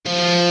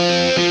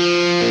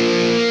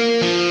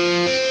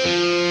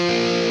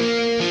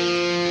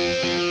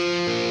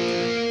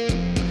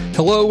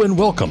Hello and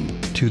welcome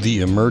to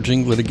the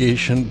Emerging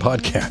Litigation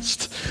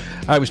Podcast.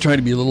 I was trying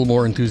to be a little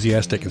more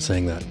enthusiastic in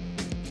saying that.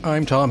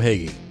 I'm Tom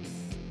Hagee.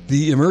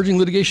 The Emerging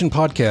Litigation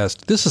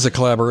Podcast, this is a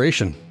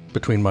collaboration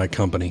between my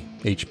company,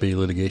 HB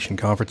Litigation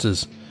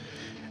Conferences,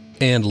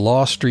 and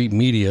Law Street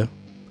Media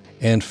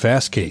and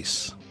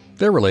Fastcase.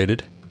 They're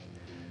related,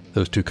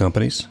 those two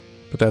companies,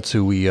 but that's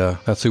who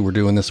we're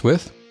doing this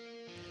with.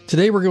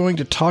 Today we're going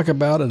to talk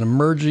about an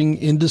emerging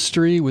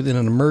industry within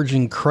an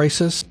emerging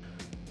crisis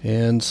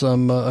and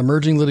some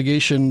emerging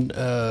litigation.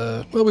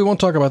 We won't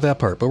talk about that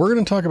part, but we're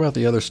going to talk about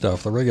the other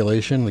stuff, the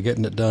regulation, the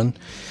getting it done.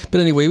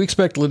 But anyway, we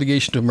expect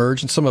litigation to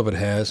emerge, and some of it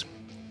has.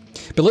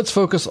 But let's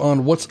focus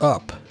on what's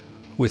up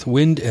with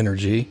wind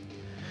energy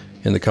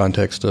in the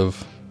context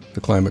of the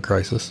climate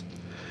crisis.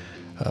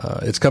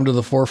 It's come to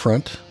the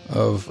forefront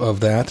of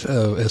that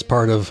as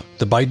part of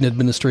the Biden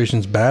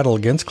administration's battle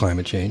against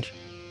climate change.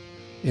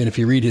 And if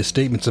you read his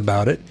statements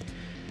about it,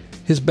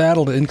 his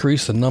battle to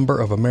increase the number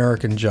of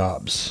American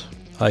jobs.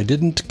 I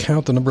didn't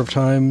count the number of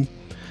times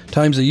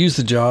they used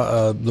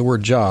the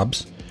word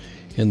jobs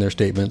in their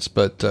statements,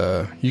 but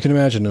you can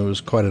imagine it was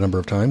quite a number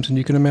of times, and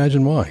you can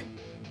imagine why.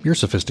 You're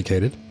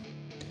sophisticated.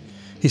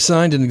 He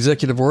signed an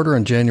executive order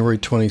on January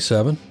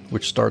 27,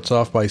 which starts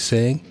off by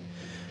saying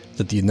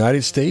that the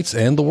United States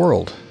and the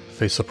world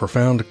face a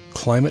profound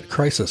climate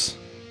crisis,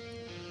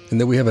 and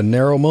that we have a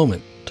narrow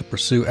moment to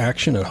pursue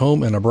action at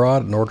home and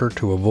abroad in order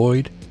to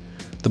avoid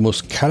the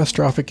most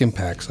catastrophic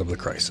impacts of the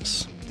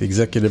crisis. The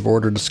executive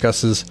order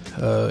discusses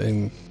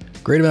in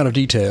great amount of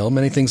detail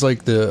many things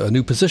like a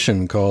new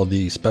position called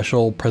the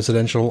Special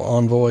Presidential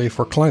Envoy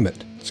for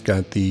Climate. It's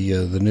got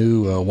the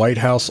new White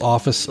House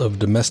Office of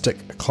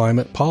Domestic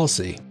Climate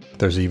Policy.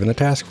 There's even a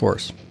task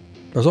force.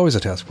 There's always a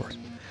task force.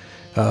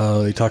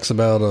 He talks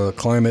about a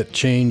climate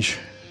change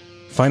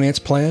finance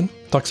plan.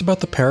 Talks about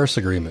the Paris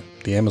Agreement,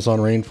 the Amazon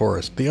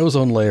rainforest, the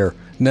ozone layer,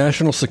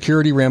 national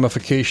security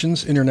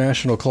ramifications,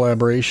 international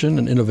collaboration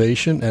and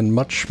innovation, and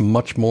much,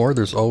 much more.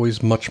 There's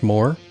always much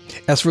more.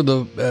 As for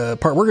the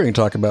part we're going to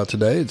talk about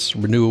today, it's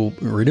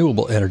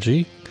renewable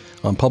energy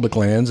on public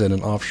lands and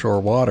in offshore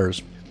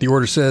waters. The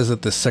order says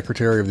that the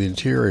Secretary of the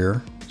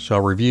Interior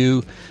shall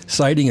review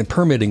siting and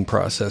permitting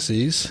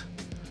processes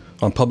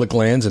on public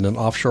lands and in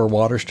offshore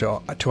waters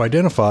to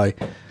identify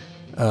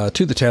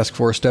to the task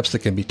force steps that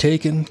can be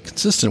taken,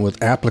 consistent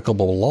with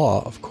applicable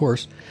law, of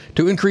course,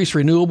 to increase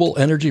renewable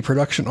energy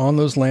production on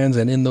those lands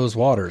and in those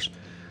waters,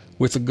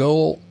 with the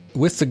goal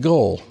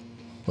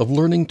of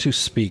learning to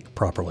speak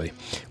properly,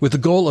 with the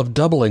goal of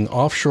doubling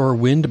offshore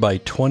wind by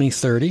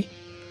 2030,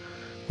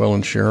 while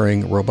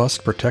ensuring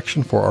robust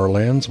protection for our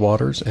lands,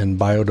 waters, and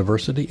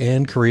biodiversity,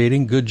 and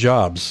creating good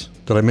jobs.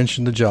 Did I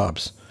mention the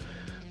jobs?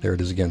 There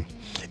it is again.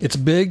 It's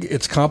big,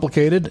 it's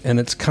complicated, and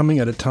it's coming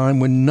at a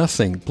time when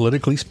nothing,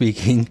 politically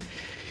speaking,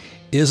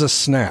 is a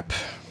snap.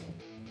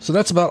 So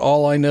that's about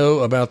all I know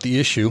about the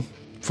issue.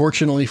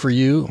 Fortunately for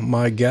you,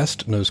 my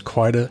guest knows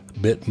quite a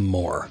bit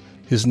more.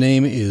 His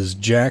name is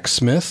Jack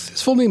Smith.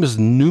 His full name is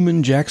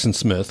Newman Jackson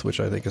Smith, which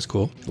I think is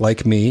cool.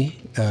 Like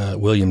me,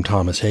 William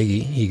Thomas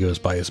Hagee, he goes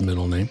by his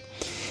middle name.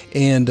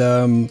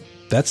 And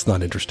that's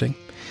not interesting,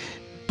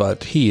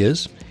 but he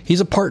is.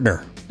 He's a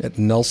partner at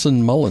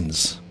Nelson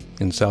Mullins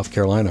in South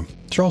Carolina,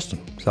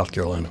 Charleston, South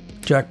Carolina.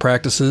 Jack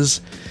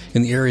practices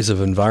in the areas of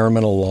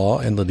environmental law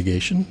and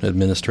litigation,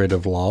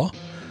 administrative law,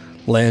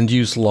 land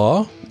use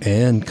law,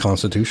 and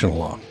constitutional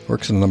law.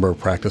 Works in a number of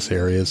practice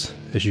areas,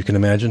 as you can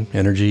imagine: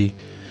 energy,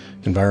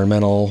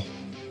 environmental,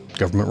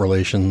 government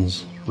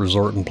relations,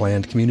 resort and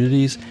planned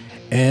communities,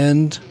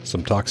 and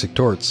some toxic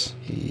torts.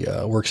 He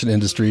works in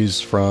industries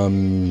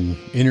from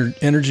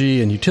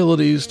energy and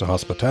utilities to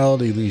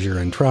hospitality, leisure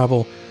and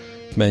travel,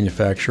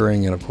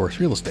 manufacturing, and of course,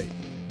 real estate.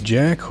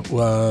 Jack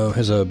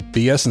has a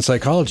BS in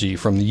psychology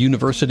from the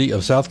University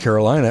of South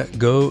Carolina,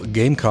 go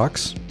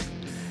Gamecocks,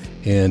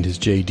 and his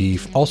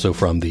JD also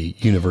from the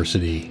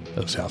University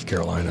of South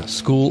Carolina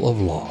School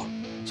of Law.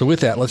 So with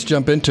that, let's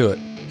jump into it.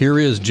 Here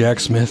is Jack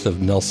Smith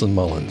of Nelson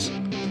Mullins.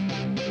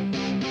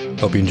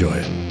 Hope you enjoy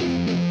it.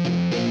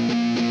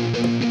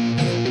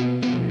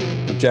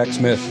 Jack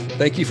Smith,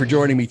 thank you for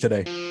joining me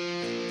today.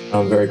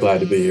 I'm very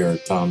glad to be here,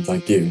 Tom.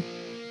 Thank you.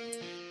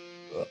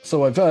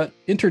 So I've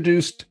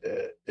introduced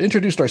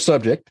our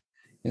subject,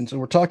 and so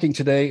we're talking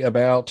today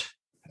about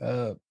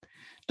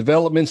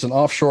developments in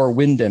offshore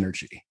wind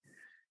energy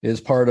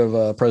as part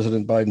of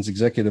President Biden's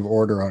executive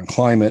order on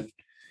climate.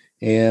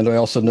 And I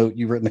also note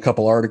you've written a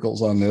couple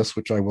articles on this,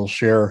 which I will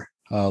share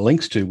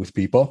links to with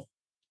people.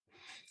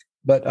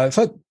 But I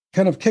thought,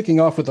 kind of kicking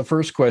off with the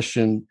first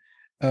question,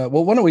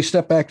 why don't we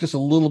step back just a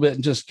little bit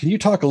and can you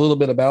talk a little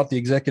bit about the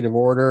executive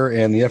order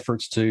and the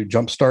efforts to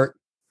jumpstart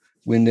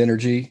wind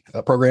energy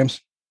programs?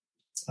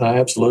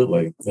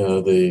 Absolutely.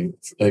 The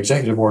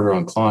executive order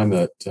on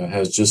climate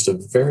has just a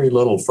very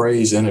little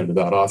phrase in it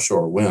about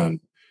offshore wind,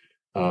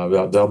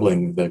 about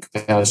doubling the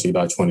capacity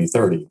by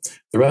 2030.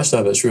 The rest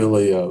of it's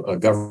really a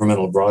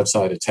governmental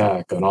broadside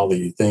attack on all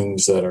the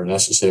things that are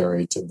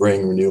necessary to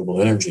bring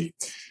renewable energy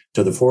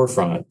to the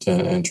forefront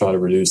and try to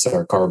reduce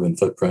our carbon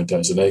footprint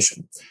as a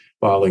nation.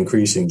 while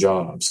increasing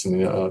jobs. I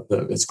mean,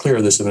 it's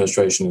clear this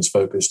administration is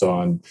focused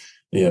on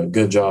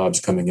good jobs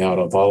coming out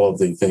of all of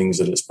the things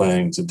that it's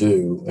planning to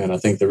do, and I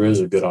think there is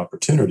a good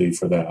opportunity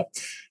for that.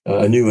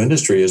 A new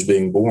industry is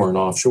being born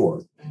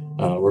offshore.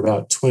 We're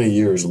about 20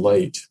 years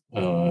late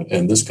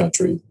in this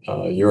country.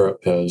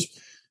 Europe has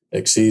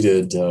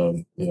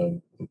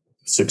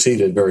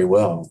succeeded very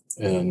well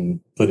in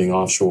putting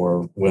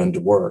offshore wind to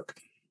work.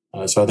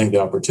 So I think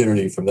the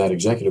opportunity from that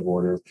executive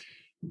order,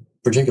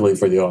 particularly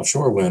for the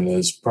offshore wind,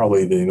 is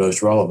probably the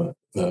most relevant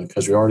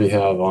because we already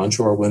have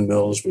onshore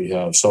windmills, we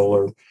have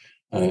solar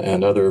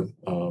and other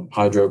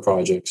hydro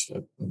projects,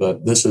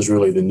 but this is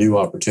really the new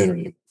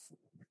opportunity.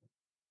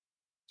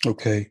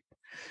 Okay.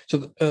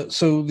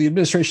 So the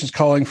administration is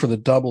calling for the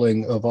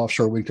doubling of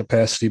offshore wind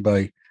capacity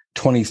by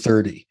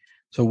 2030.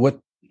 So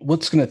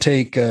what's going to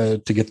take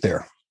to get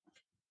there?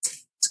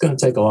 It's going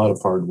to take a lot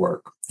of hard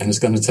work, and it's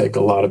going to take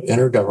a lot of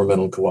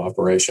intergovernmental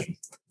cooperation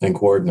and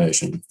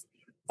coordination.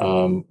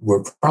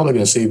 We're probably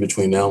going to see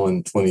between now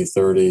and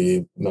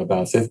 2030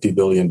 about $50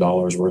 billion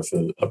worth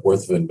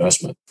of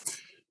investment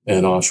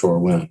in offshore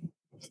wind.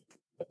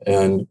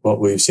 And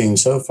what we've seen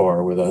so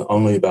far, with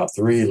only about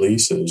 3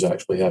 leases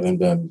actually having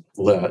been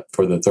let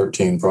for the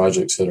 13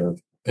 projects that are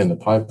in the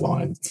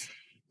pipeline,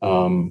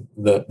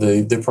 that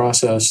the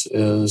process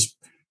is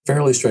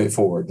fairly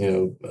straightforward.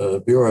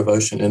 Bureau of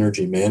Ocean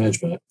Energy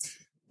Management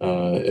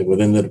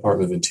within the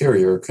Department of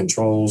Interior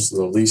controls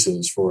the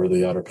leases for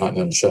the Outer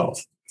Continental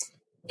Shelf.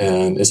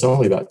 And it's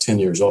only about 10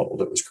 years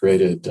old. It was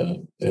created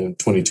in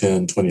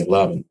 2010,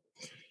 2011.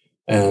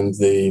 And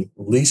the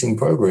leasing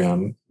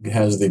program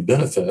has the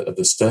benefit of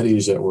the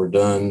studies that were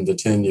done the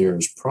 10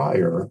 years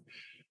prior,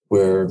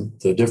 where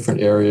the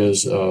different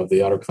areas of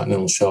the Outer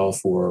Continental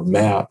Shelf were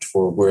mapped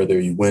for where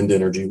the wind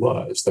energy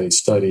was. They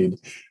studied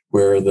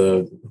where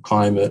the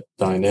climate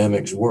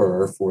dynamics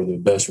were for the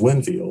best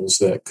wind fields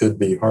that could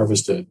be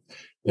harvested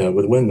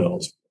with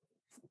windmills,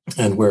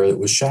 and where it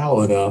was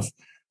shallow enough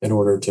in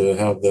order to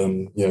have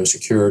them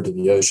secured to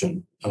the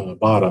ocean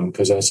bottom,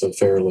 because that's a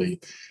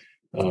fairly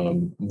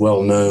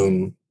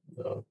well-known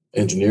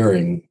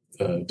engineering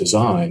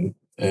design.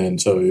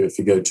 And so if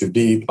you go too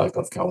deep, like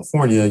off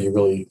California, they're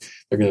going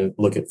to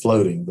look at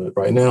floating. But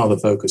right now, the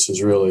focus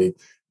is really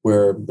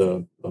where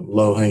the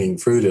low-hanging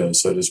fruit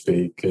is, so to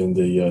speak, in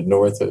the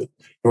north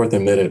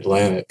and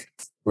mid-Atlantic,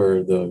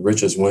 where the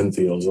richest wind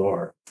fields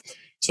are.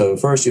 So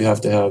first, you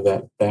have to have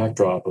that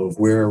backdrop of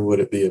where would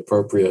it be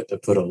appropriate to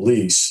put a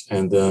lease,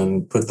 and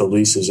then put the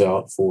leases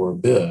out for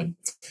bid.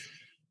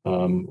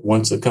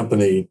 Once a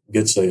company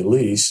gets a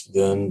lease,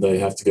 then they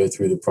have to go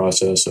through the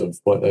process of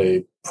what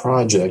a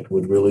project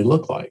would really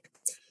look like.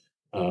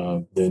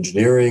 The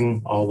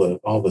engineering,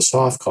 all the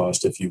soft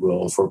cost, if you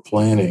will, for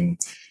planning.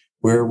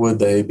 Where would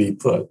they be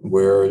put?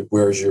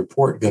 Where's your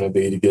port going to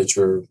be to get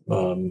your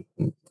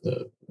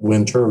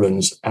wind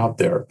turbines out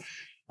there?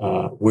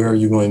 Where are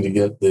you going to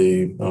get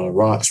the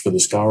rocks for the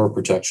scour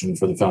protection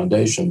for the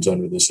foundations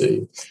under the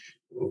sea?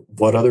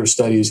 What other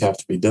studies have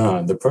to be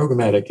done? The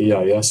programmatic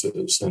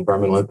EISs,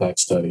 environmental impact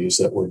studies,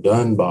 that were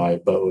done by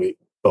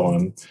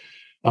BOEM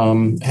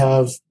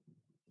have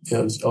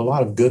a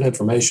lot of good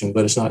information,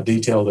 but it's not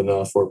detailed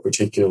enough for a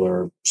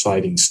particular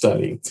siting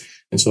study.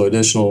 And so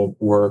additional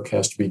work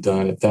has to be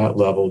done at that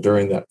level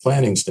during that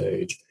planning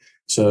stage,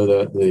 so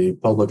that the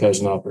public has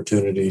an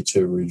opportunity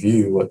to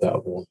review what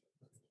that will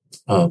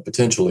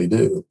potentially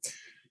do.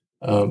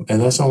 And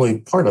that's only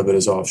part of it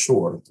is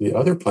offshore. The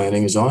other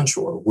planning is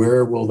onshore.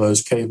 Where will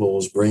those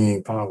cables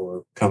bringing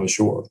power come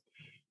ashore?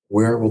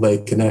 Where will they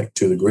connect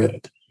to the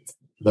grid?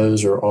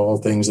 Those are all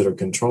things that are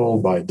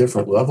controlled by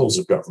different levels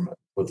of government,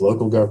 with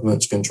local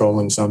governments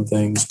controlling some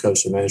things,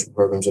 coastal management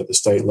programs at the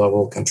state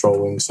level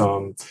controlling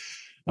some,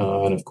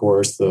 and of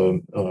course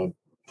the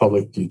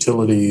public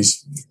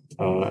utilities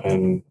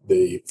and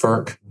the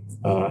FERC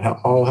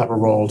all have a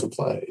role to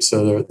play.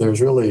 So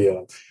there's really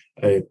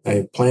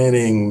a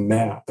planning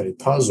map, a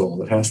puzzle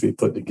that has to be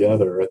put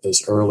together at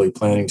this early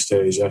planning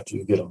stage after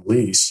you get a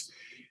lease,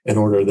 in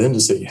order then to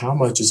see how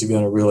much is it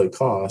going to really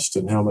cost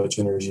and how much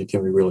energy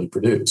can we really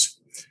produce.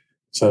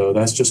 So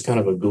that's just kind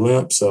of a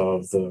glimpse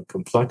of the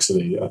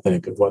complexity, I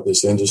think, of what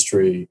this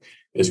industry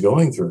is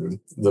going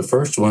through. The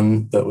first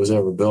one that was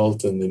ever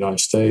built in the United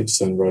States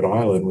and Rhode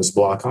Island was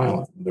Block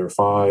Island. There are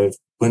 5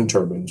 wind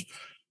turbines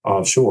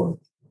offshore,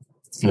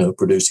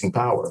 producing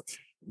power.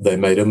 They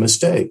made a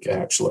mistake,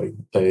 actually.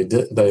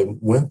 They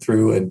went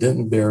through and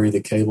didn't bury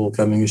the cable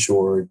coming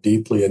ashore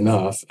deeply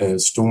enough, and a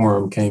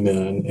storm came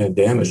in and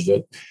damaged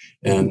it,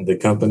 and the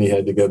company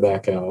had to go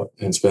back out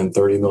and spend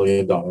 $30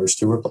 million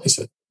to replace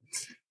it.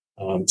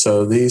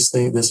 So these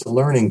things, this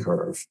learning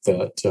curve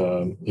that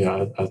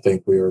I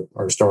think we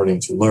are starting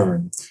to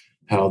learn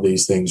how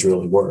these things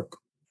really work.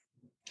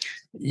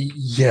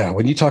 Yeah,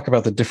 when you talk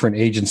about the different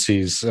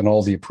agencies and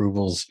all the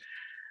approvals,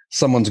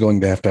 someone's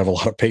going to have a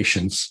lot of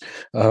patience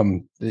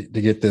to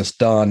get this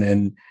done,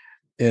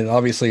 and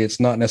obviously it's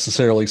not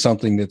necessarily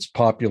something that's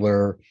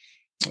popular.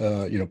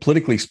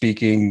 Politically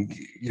speaking,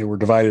 we're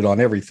divided on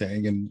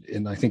everything,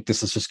 and I think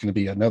this is just going to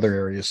be another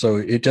area. So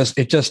it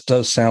just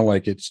does sound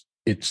like it's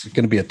it's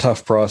going to be a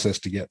tough process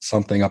to get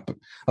something up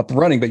and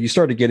running. But you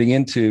started getting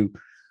into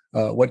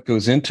what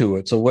goes into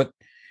it. So what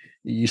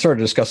you started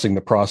discussing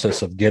the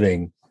process of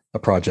getting a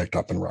project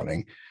up and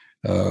running.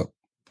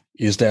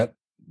 Is that?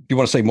 Do you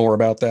want to say more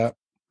about that?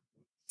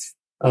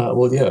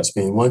 Well, yes.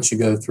 I mean, once you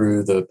go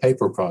through the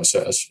paper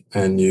process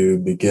and you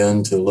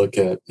begin to look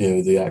at,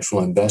 the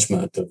actual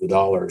investment of the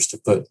dollars to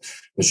put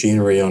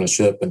machinery on a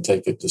ship and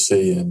take it to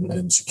sea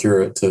and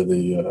secure it to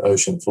the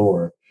ocean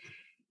floor,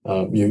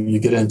 you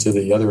get into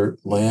the other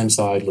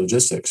landside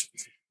logistics.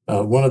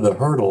 One of the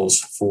hurdles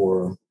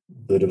for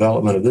the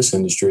development of this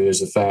industry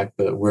is the fact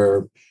that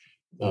we're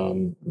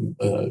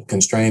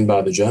constrained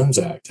by the Jones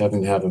Act,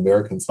 having to have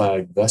American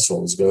flagged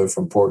vessels go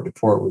from port to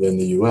port within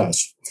the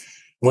U.S.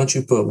 Once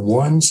you put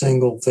one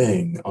single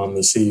thing on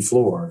the sea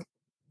floor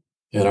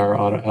in our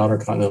outer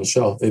continental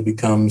shelf, it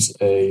becomes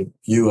a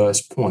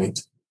U.S.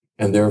 point,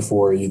 and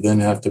therefore you then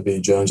have to be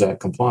Jones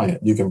Act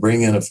compliant. You can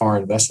bring in a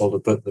foreign vessel to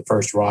put the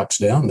first rocks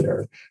down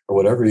there or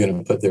whatever you're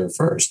going to put there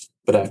first,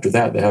 but after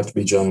that, they have to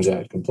be Jones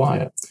Act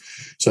compliant.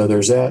 So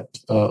there's that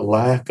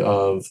lack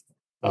of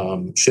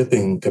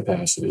shipping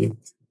capacity.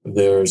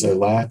 There's a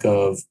lack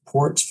of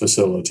ports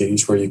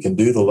facilities where you can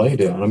do the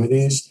laydown. I mean,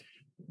 these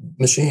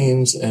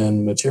machines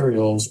and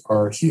materials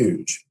are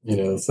huge,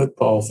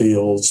 football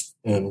fields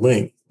in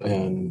length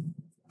and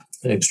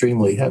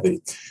extremely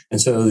heavy. And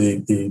so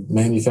the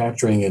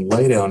manufacturing and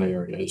laydown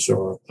areas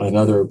are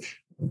another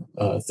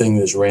thing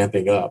that's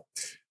ramping up.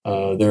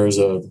 There's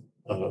a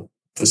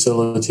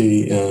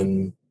facility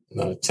in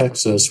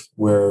Texas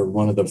where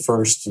one of the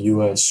first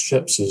U.S.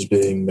 ships is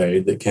being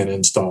made that can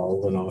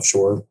install an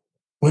offshore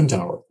wind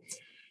tower.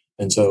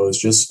 And so it's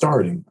just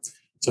starting.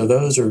 So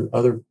those are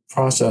other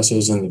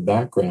processes in the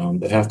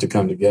background that have to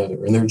come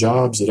together. And there are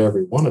jobs at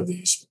every one of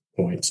these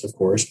points, of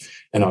course,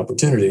 and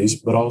opportunities,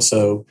 but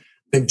also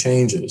big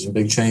changes. And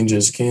big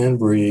changes can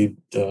breed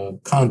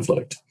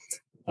conflict.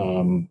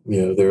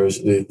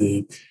 There's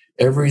the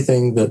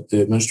everything that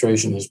the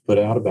administration has put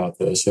out about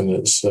this in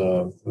its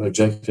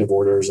executive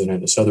orders and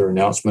in its other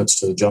announcements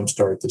to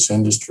jumpstart this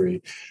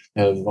industry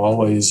have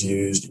always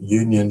used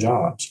union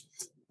jobs.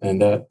 And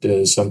that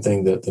is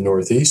something that the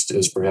Northeast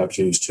is perhaps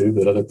used to,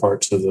 but other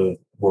parts of the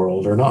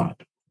world are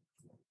not.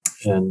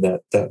 And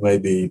that may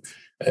be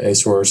a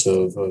source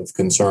of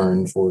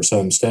concern for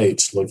some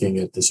states looking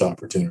at this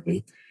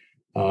opportunity.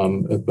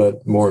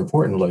 But more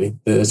importantly,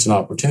 it's an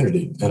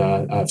opportunity. And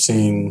I've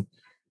seen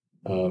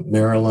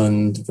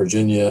Maryland,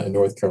 Virginia, and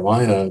North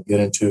Carolina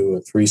get into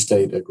a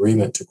 3-state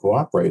agreement to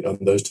cooperate on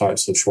those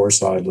types of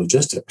shoreside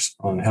logistics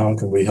on how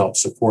can we help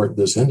support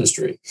this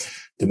industry.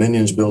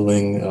 Dominion's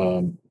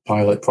building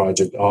pilot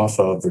project off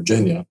of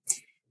Virginia,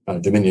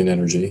 Dominion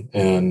Energy,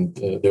 and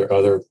there are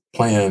other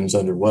plans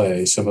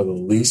underway. Some of the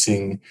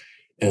leasing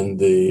in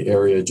the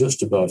area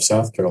just above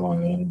South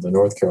Carolina, the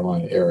North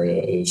Carolina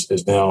area,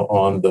 is now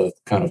on the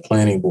kind of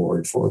planning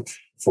board for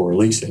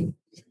leasing.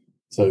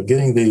 So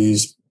getting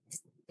these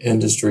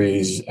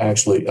industries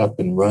actually up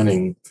and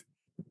running,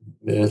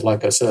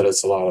 like I said,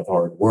 it's a lot of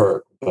hard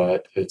work,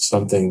 but it's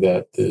something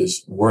that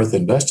is worth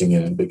investing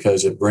in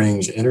because it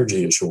brings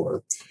energy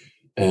ashore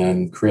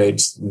and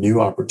creates new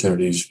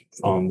opportunities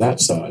on that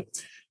side.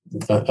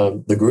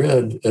 The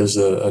grid is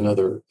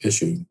another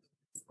issue.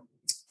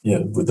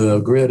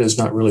 The grid is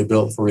not really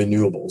built for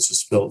renewables.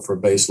 It's built for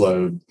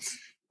baseload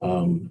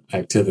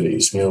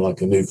activities,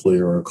 like a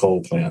nuclear or a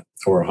coal plant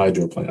or a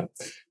hydro plant,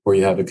 where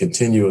you have a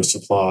continuous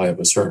supply of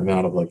a certain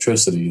amount of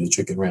electricity that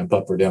you can ramp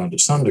up or down to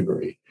some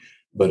degree.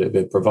 But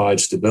it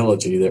provides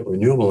stability that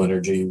renewable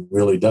energy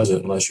really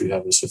doesn't unless you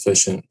have a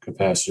sufficient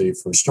capacity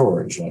for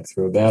storage, like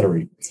through a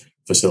battery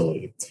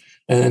facility.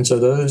 And so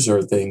those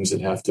are things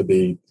that have to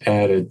be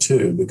added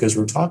to, because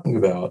we're talking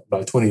about by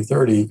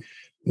 2030,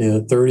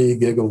 30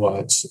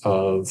 gigawatts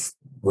of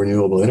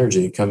renewable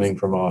energy coming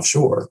from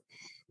offshore.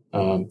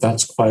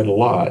 That's quite a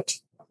lot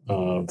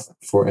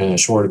for in a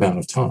short amount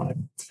of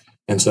time.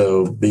 And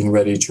so being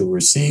ready to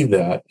receive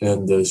that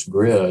in this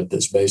grid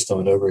that's based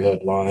on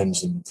overhead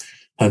lines and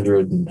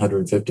 100 and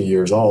 150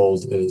 years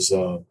old is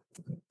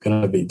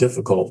going to be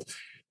difficult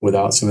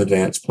without some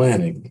advanced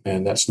planning.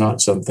 And that's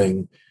not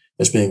something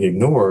that's being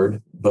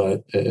ignored,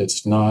 but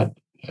it's not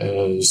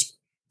as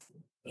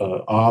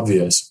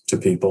obvious to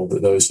people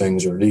that those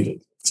things are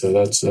needed. So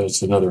that's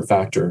another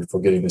factor for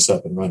getting this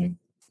up and running.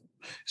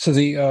 So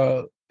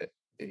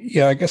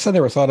I guess I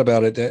never thought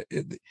about it.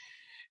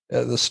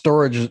 The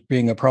storage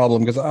being a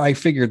problem, because I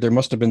figured there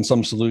must have been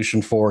some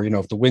solution for,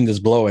 if the wind is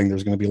blowing,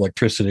 there's going to be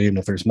electricity, and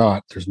if there's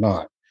not, there's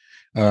not.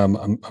 I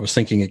was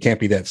thinking it can't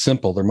be that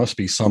simple. There must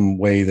be some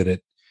way that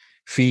it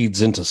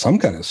feeds into some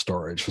kind of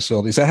storage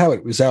facility. Is that how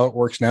it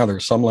works now?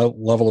 There's some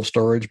level of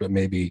storage, but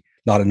maybe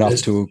not enough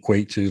to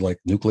equate to like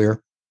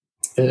nuclear.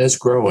 It's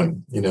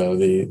growing.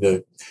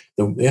 The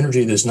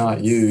energy that's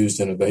not used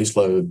in a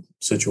baseload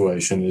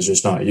situation is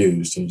just not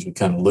used, and you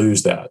kind of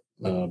lose that.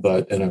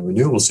 But in a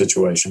renewable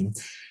situation,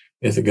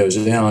 if it goes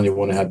down, you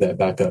want to have that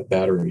backup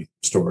battery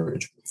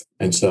storage.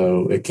 And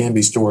so it can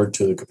be stored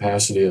to the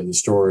capacity of the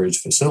storage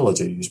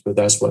facilities, but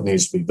that's what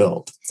needs to be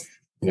built.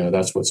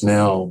 That's what's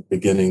now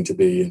beginning to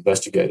be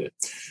investigated.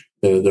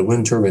 The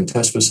wind turbine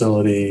test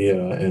facility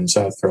in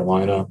South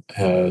Carolina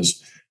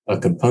has a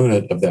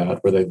component of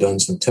that where they've done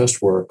some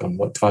test work on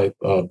what type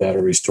of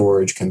battery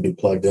storage can be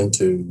plugged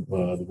into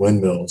the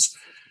windmills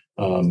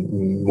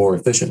more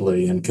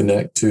efficiently and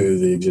connect to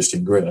the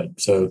existing grid.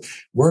 So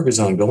work is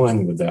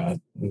ongoing with that,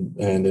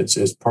 and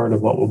it's part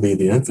of what will be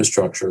the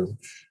infrastructure.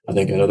 I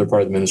think another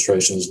part of the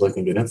administration is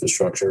looking at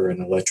infrastructure,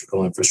 and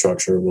electrical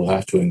infrastructure will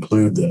have to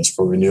include this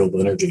for renewable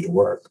energy to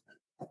work.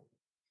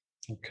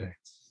 Okay.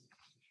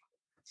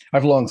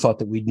 I've long thought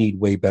that we'd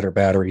need way better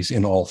batteries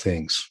in all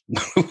things.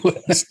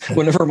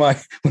 whenever my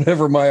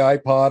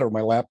iPod or my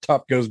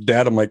laptop goes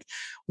dead, I'm like,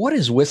 what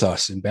is with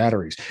us in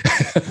batteries?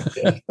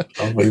 Yeah,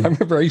 I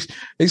remember I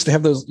used to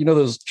have those,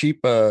 those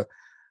cheap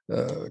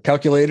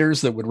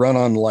calculators that would run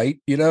on light,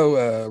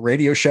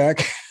 Radio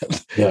Shack.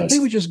 Yes. They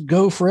would just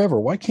go forever.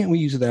 Why can't we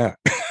use that?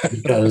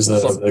 Because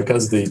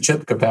the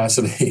chip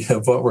capacity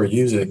of what we're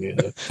using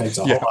takes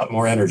a whole lot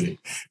more energy.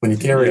 When you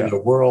carry the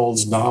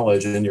world's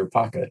knowledge in your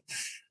pocket,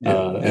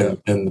 and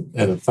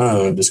a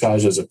phone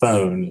disguised as a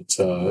phone,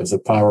 it's a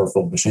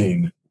powerful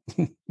machine.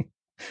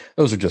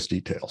 Those are just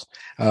details.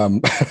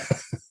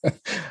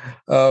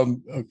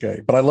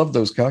 Okay, but I love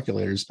those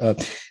calculators.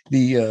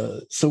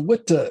 So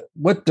what?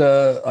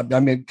 I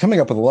mean, coming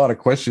up with a lot of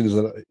questions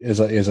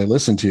as I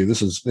listen to you.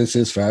 This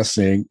is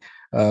fascinating.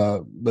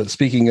 But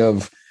speaking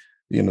of,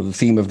 the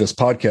theme of this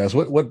podcast,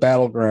 what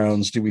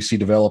battlegrounds do we see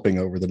developing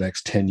over the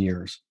next 10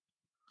 years?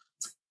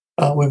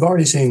 We've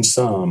already seen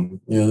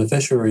some. The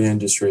fishery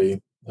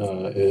industry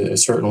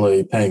is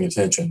certainly paying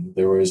attention.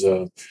 There was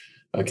a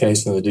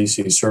case in the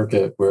D.C.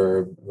 Circuit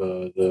where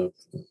the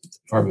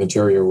Department of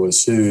Interior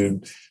was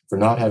sued for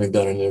not having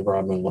done an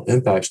environmental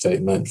impact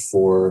statement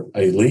for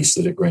a lease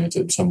that it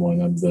granted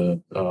someone of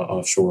the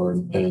offshore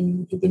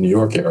in the New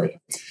York area.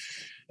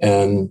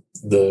 And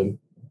the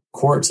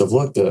courts have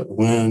looked at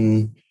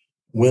when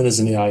is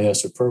an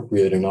EIS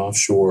appropriate in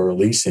offshore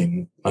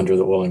leasing under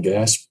the Oil and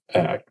Gas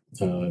Act.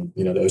 The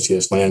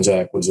OCS Lands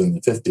Act was in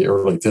the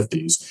early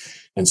 50s.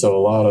 And so a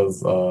lot of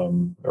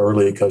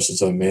early coastal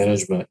zone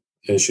management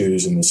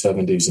issues in the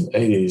 70s and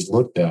 80s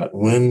looked at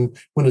when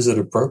is it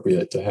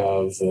appropriate to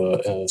have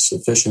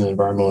sufficient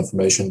environmental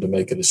information to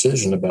make a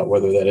decision about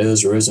whether that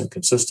is or isn't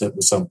consistent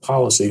with some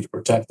policy to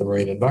protect the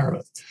marine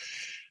environment.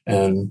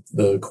 And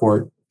the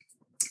court,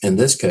 in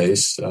this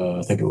case,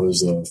 I think it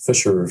was the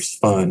Fisherman's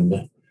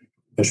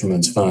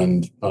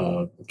Fund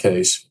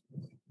case,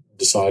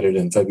 decided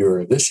in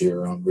February of this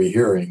year on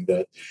rehearing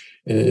that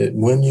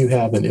when you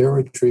have an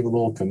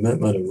irretrievable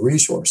commitment of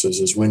resources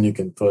is when you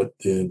can put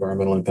the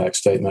environmental impact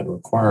statement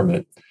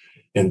requirement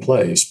in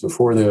place.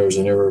 Before there's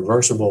an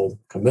irreversible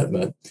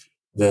commitment,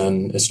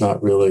 then it's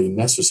not really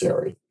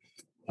necessary.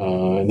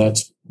 And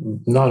that's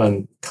not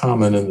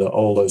uncommon in the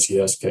old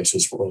OCS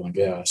cases for oil and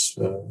gas,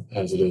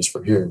 as it is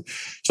for here.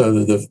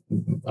 So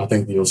I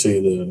think you'll see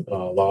the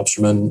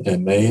lobstermen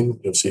in Maine.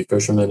 You'll see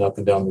fishermen up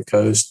and down the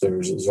coast.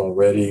 There's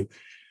already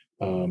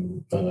a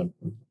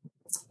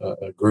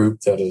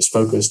group that is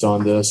focused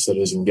on this, that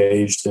is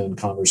engaged in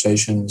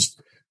conversations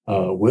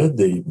with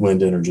the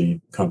wind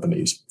energy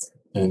companies.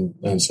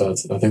 And so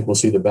I think we'll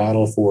see the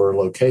battle for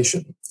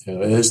location.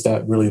 Is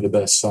that really the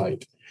best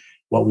site?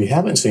 What we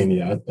haven't seen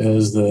yet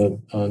is the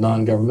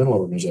non-governmental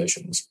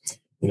organizations.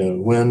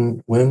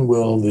 When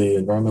will the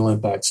environmental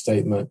impact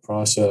statement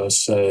process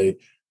say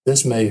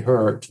this may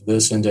hurt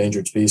this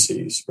endangered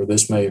species, or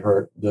this may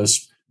hurt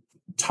this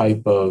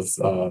type of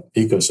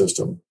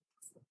ecosystem,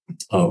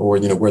 or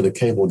where the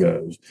cable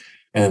goes,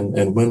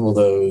 and when will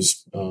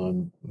those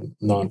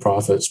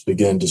nonprofits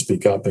begin to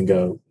speak up and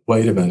go,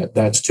 wait a minute,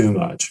 that's too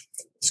much,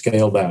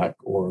 scale back,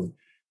 or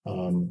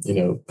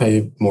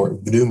pay more,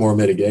 do more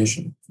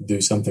mitigation,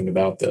 do something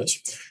about this.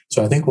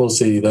 So I think we'll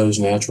see those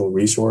natural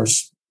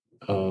resource,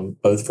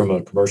 both from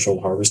a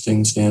commercial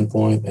harvesting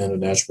standpoint and a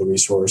natural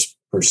resource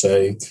per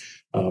se,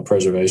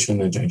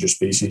 preservation and endangered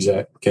species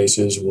act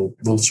cases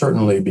will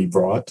certainly be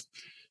brought.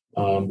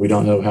 We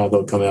don't know how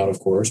they'll come out, of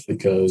course,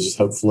 because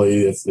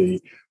hopefully if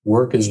the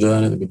work is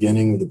done at the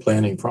beginning of the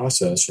planning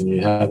process and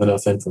you have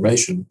enough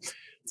information,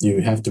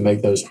 you have to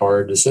make those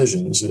hard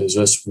decisions. Is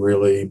this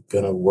really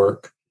going to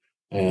work?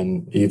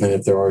 And even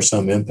if there are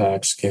some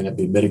impacts, can it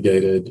be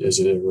mitigated? Is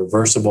it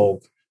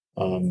irreversible?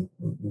 I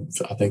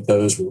think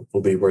those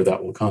will be where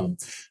that will come.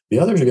 The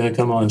others are going to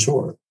come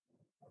onshore.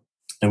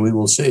 And we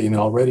will see,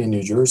 already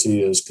New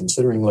Jersey is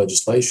considering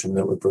legislation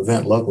that would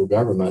prevent local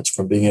governments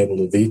from being able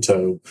to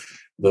veto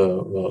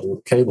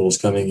the cables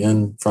coming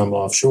in from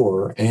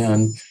offshore,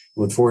 and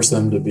would force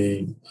them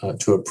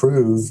to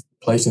approve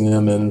placing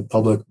them in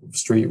public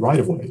street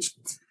right-of-ways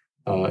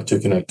to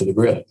connect to the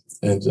grid.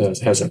 And it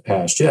hasn't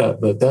passed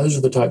yet, but those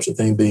are the types of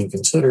things being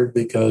considered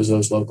because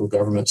those local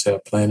governments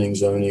have planning,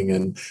 zoning,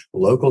 and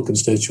local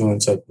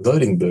constituents at the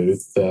voting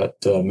booth that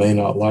may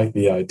not like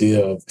the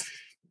idea of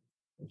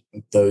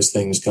those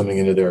things coming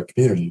into their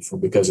community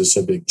because it's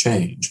a big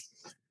change.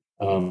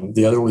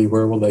 The other way,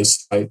 where will they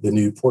site the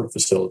new port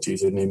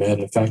facilities, the new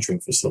manufacturing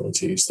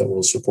facilities that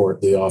will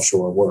support the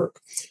offshore work?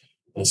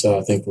 And so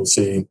I think we'll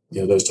see,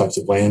 those types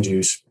of land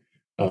use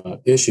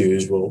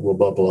issues will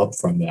bubble up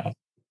from that.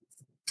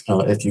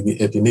 If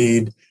you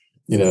need,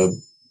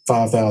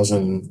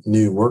 5,000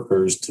 new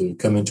workers to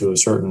come into a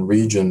certain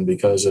region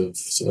because of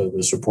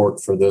the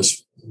support for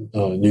this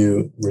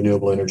new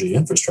renewable energy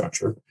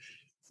infrastructure,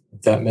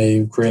 that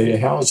may create a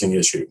housing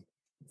issue,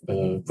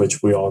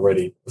 which we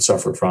already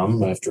suffer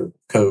from after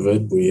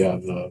COVID. We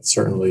have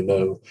certainly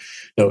no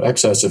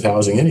excess of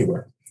housing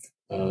anywhere.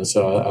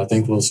 So I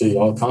think we'll see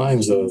all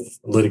kinds of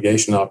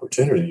litigation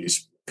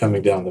opportunities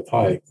coming down the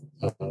pike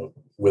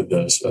with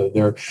this.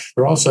 There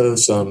are also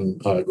some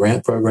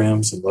grant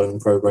programs and loan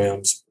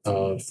programs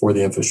for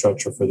the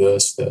infrastructure for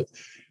this that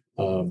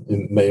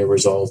may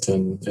result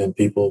in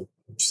people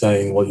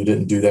saying, well, you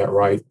didn't do that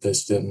right.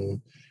 This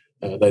didn't,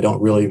 they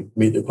don't really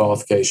meet the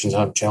qualifications.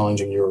 I'm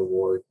challenging your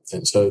award.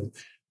 And so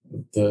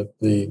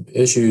the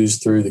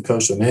issues through the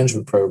coastal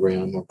management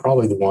program are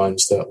probably the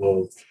ones that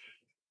will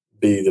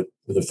be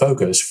the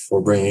focus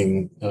for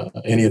bringing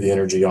any of the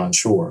energy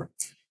onshore.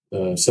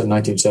 The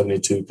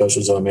 1972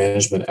 Coastal Zone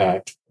Management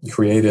Act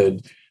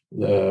created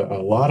a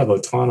lot of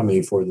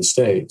autonomy for the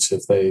states.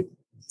 If they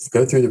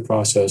go through the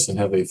process and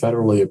have a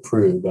federally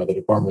approved by the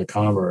Department of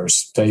Commerce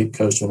state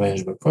coastal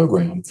management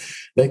program,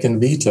 they can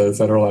veto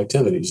federal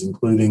activities,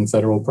 including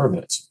federal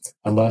permits,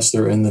 unless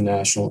they're in the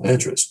national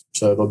interest.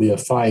 So there'll be a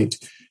fight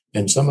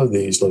in some of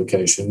these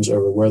locations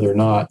over whether or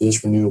not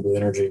this renewable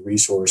energy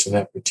resource in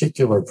that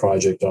particular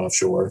project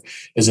offshore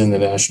is in the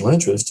national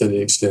interest, to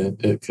the extent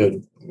it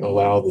could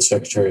allow the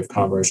Secretary of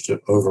Commerce to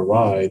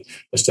override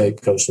a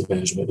state coastal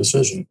management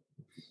decision.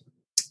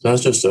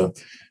 That's just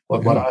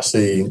what I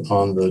see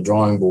on the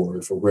drawing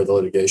board for where the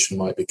litigation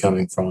might be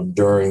coming from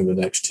during the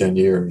next 10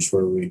 years,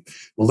 where we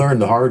will learn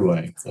the hard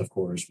way, of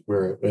course,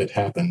 where it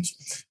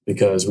happens,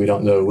 because we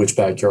don't know which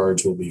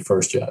backyards will be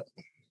first yet.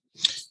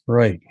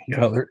 Right.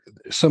 There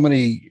so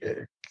many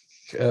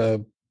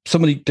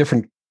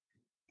different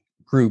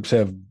groups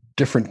have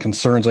different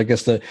concerns. I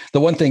guess the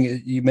one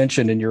thing you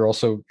mentioned, and you're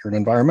an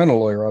environmental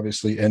lawyer,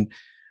 obviously. And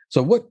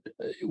so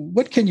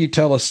what can you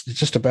tell us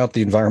just about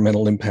the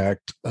environmental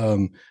impact?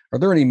 Are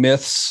there any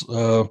myths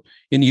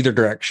in either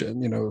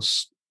direction?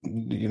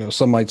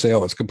 Some might say,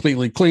 oh, it's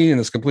completely clean and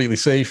it's completely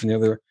safe.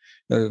 And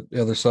the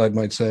other side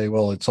might say,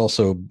 well, it's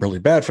also really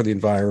bad for the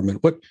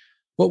environment.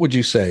 What would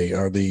you say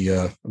are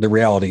the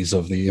realities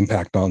of the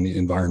impact on the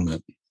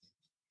environment?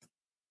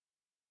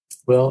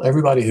 Well,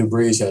 everybody who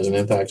breathes has an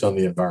impact on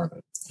the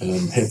environment.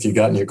 And if you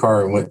got in your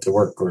car and went to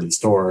work or to the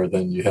store,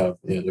 then you have,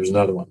 there's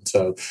another one.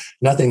 So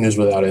nothing is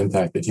without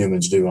impact that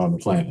humans do on the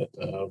planet.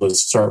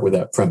 Let's start with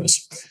that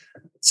premise.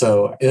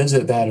 So is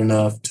it bad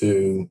enough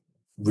to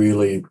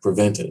really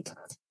prevent it?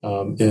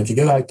 If you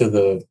go back to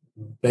the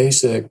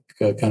basic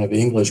kind of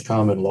English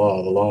common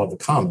law, the law of the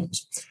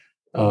commons,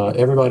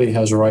 everybody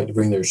has a right to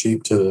bring their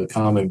sheep to the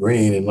common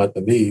green and let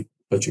them eat,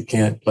 but you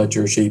can't let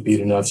your sheep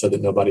eat enough so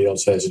that nobody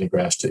else has any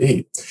grass to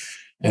eat.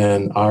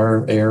 And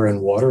our air and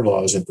water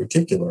laws in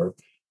particular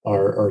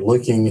are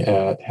looking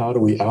at how do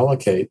we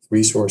allocate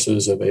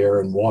resources of air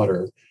and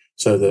water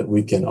so that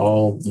we can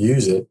all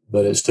use it,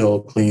 but it's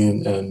still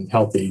clean and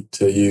healthy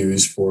to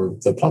use for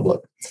the public.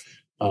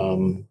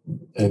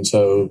 And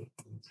so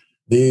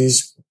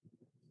these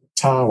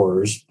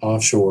towers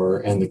offshore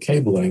and the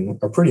cabling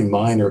are pretty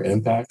minor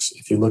impacts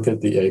if you look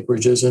at the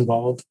acreages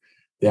involved,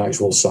 the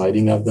actual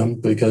siting of them,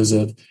 because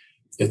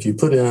if you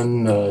put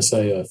in,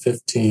 say, a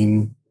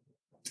 15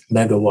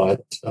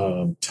 megawatt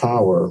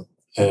tower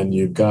and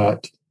you've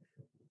got,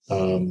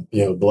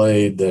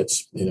 blade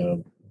that's,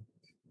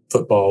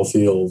 football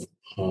field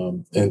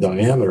in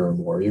diameter or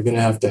more, you're going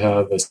to have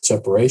a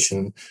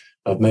separation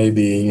of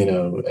maybe,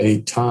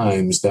 8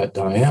 times that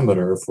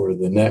diameter for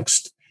the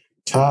next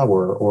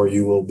tower, or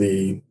you will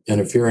be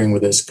interfering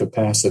with its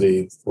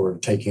capacity for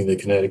taking the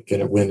kinetic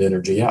wind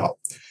energy out.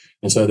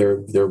 And so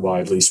they're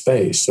widely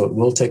spaced. So it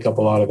will take up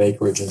a lot of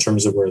acreage in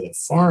terms of where the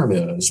farm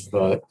is,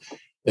 but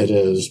it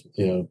is,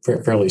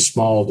 fairly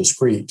small,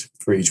 discrete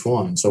for each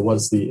one. So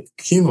what's the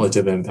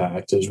cumulative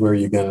impact is where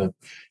you're going to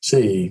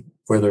see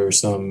where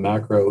there's some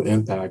macro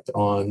impact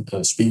on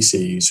a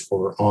species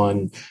or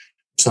on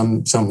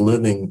some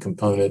living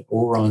component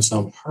or on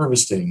some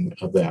harvesting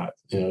of that.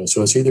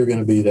 So it's either going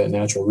to be that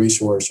natural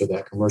resource or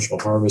that commercial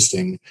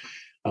harvesting.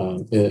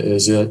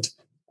 Is it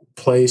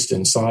placed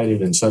and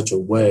sited in such a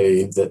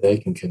way that they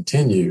can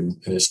continue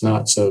and it's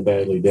not so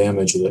badly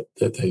damaged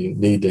that they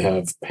need to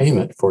have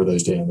payment for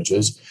those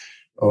damages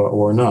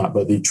or not?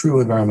 But the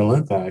true environmental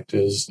impact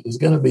is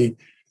going to be,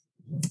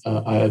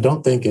 I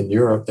don't think in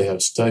Europe they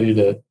have studied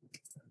it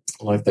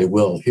like they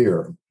will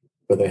here,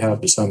 but they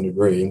have to some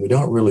degree. And we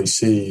don't really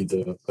see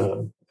the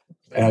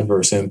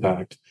adverse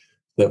impact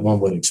that one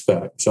would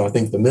expect. So I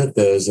think the myth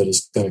is that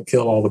it's going to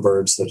kill all the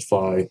birds that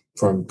fly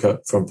from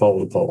pole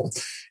to pole.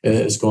 And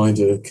it's going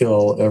to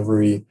kill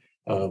every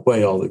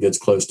whale that gets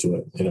close to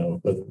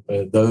it.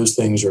 But those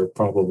things are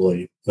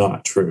probably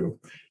not true.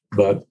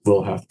 But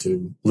we'll have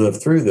to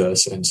live through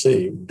this and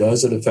see,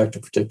 does it affect a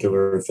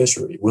particular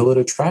fishery? Will it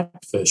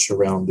attract fish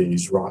around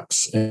these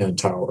rocks and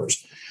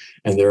towers?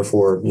 and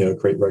therefore,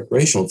 create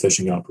recreational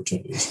fishing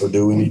opportunities? Or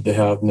do we need to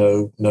have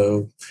no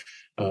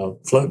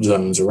float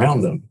zones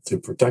around them to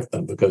protect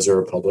them because they're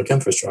a public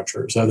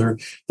infrastructure? So there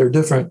are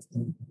different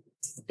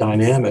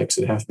dynamics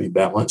that have to be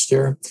balanced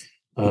here.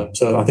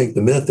 So I think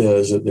the myth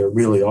is that they're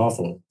really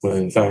awful when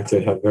in fact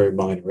they have very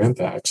minor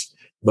impacts,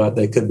 but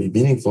they could be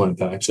meaningful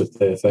impacts if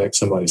they affect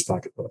somebody's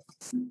pocketbook.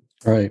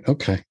 Right.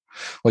 Okay.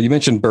 Well, you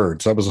mentioned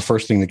birds. That was the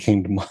first thing that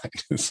came to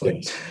mind. It's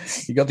like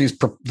you got these.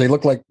 They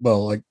look like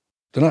they're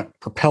not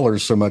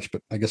propellers so much,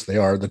 but I guess they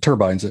are the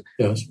turbines.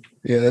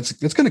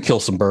 That's going to kill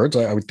some birds,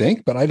 I would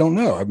think, but I don't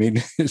know. I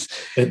mean,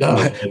 it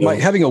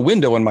does. Having a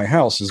window in my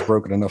house is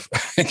broken enough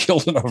and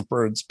killed enough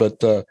birds,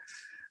 but so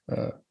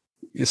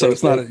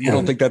it's not. You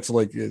don't think that's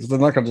like they're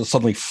not going to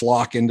suddenly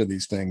flock into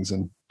these things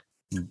and.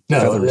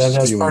 No,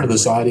 that's part of the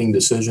siting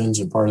decisions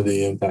and part of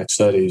the impact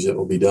studies that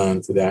will be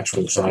done for the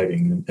actual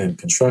siting and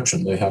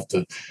construction. They have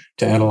to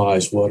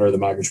analyze what are the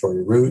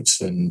migratory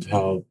routes and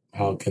how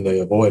can they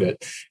avoid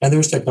it. And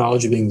there's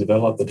technology being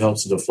developed that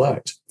helps to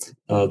deflect.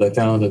 They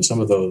found in some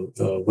of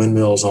the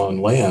windmills on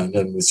land,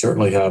 and we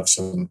certainly have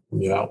some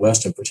out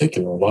west in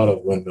particular, a lot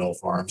of windmill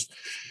farms,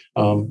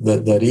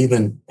 that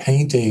even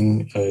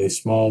painting a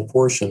small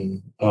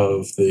portion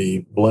of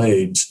the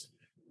blades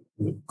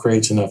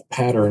creates enough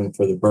pattern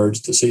for the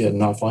birds to see it and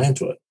not fly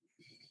into it.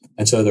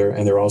 And so there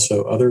are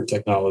also other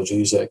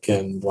technologies that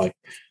can, like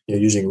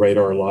using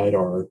radar,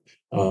 lidar,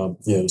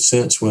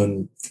 sense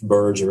when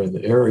birds are in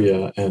the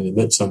area and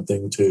emit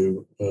something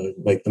to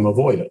make them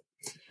avoid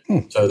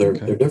it. So there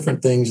are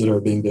different things that are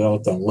being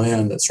developed on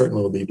land that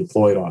certainly will be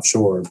deployed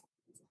offshore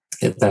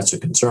if that's a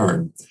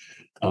concern.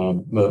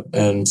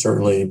 And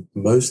certainly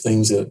most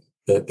things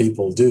that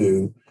people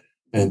do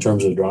in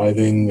terms of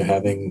driving,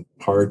 having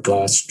hard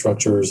glass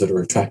structures that are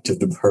attractive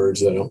to birds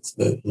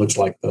that looks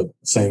like the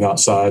same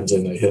outsides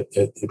and they hit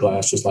the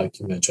glass, just like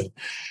you mentioned.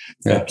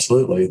 Yeah.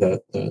 Absolutely,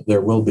 that there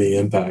will be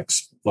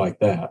impacts like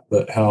that.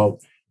 But how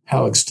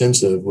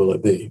extensive will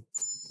it be?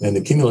 And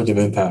the cumulative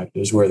impact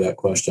is where that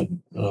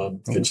question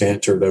gets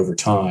answered over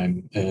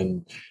time,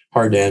 and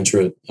hard to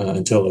answer it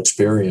until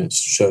experience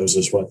shows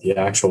us what the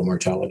actual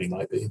mortality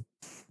might be.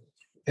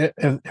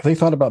 Have they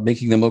thought about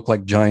making them look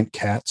like giant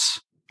cats?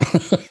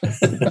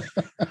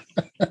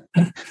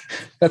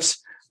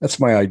 That's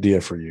my idea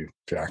for you,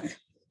 Jack.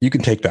 You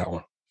can take that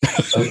one.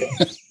 Okay.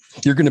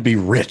 You're going to be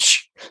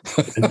rich.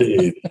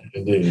 Indeed.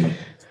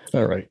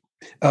 All right.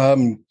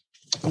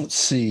 Let's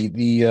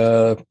see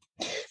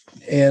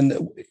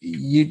and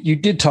you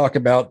did talk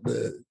about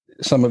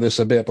some of this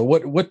a bit, but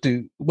what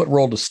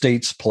role do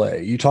states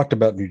play? You talked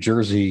about New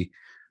Jersey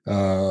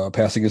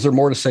passing. Is there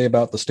more to say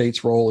about the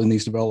state's role in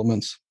these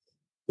developments?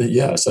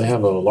 Yes, they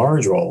have a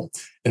large role.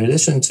 In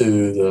addition to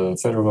the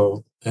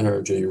Federal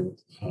Energy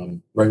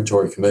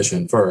Regulatory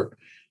Commission, FERC,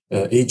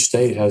 each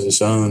state has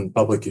its own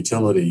public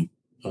utility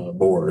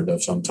board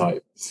of some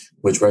type,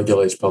 which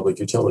regulates public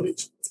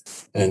utilities.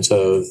 And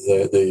so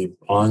the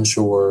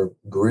onshore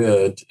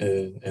grid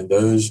and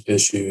those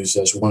issues,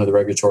 that's one of the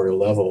regulatory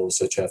levels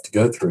that you have to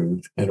go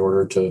through in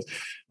order to,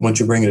 once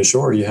you bring it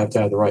ashore, you have to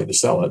have the right to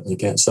sell it. And you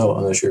can't sell it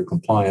unless you're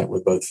compliant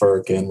with both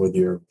FERC and with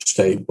your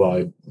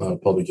statewide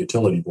public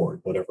utility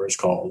board, whatever it's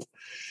called.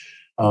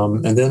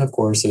 And then, of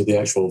course, the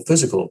actual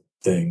physical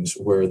things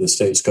where the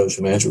state's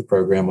coastal management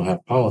program will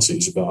have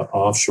policies about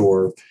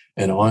offshore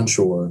and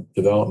onshore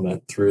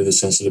development through the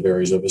sensitive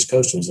areas of its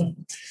coastal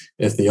zone.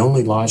 If the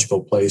only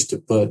logical place to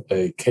put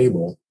a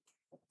cable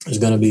is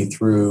going to be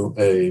through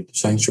a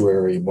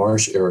sanctuary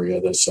marsh area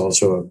that's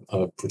also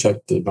a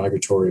protected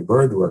migratory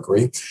bird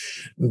rookery,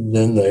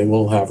 then they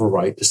will have a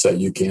right to say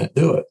you can't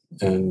do it,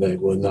 and they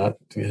will not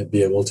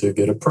be able to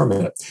get a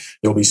permit.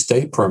 There will be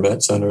state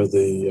permits under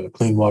the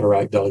Clean Water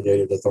Act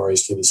delegated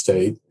authorities to the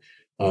state.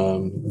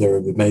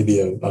 There may be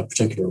a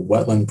particular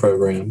wetland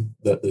program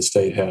that the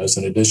state has.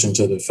 In addition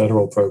to the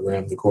federal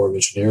program, the Corps of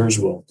Engineers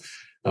will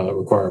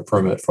require a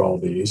permit for all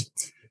these.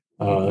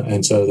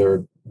 And so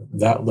there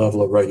that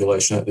level of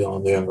regulation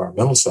on the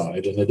environmental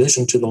side, in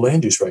addition to the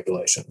land use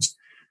regulations,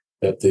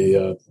 that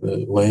the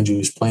land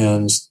use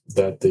plans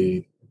that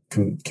the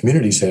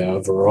communities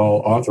have are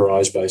all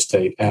authorized by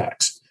state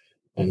acts.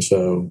 And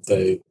so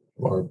they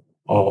are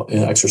all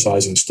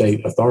exercising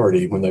state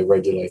authority when they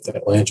regulate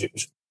that land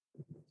use.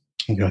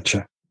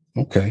 Gotcha.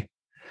 Okay.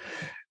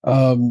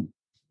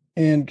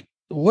 And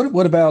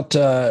what about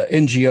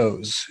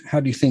NGOs? How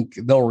do you think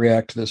they'll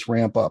react to this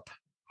ramp up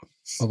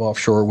of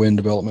offshore wind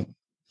development?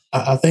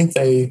 I think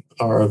they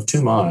are of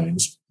two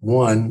minds.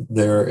 One,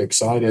 they're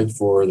excited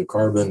for the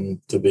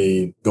carbon to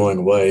be going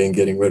away and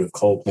getting rid of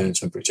coal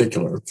plants in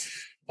particular.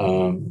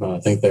 I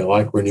think they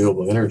like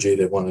renewable energy.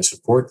 They want to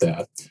support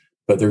that.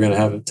 But they're going to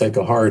have to take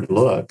a hard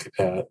look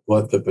at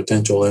what the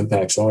potential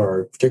impacts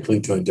are,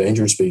 particularly to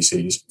endangered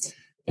species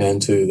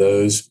and to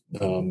those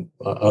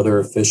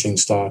other fishing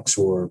stocks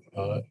or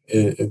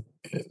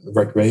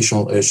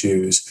recreational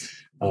issues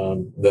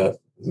that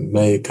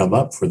may come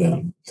up for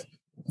them.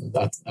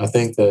 I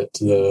think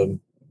that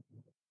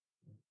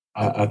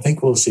I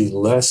think we'll see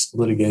less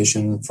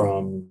litigation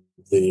from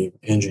the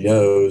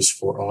NGOs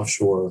for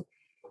offshore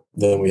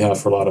than we have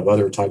for a lot of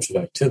other types of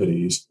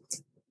activities.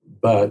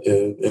 But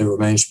it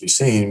remains to be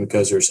seen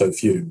because there's so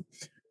few.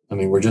 I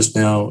mean, we're just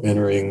now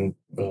entering,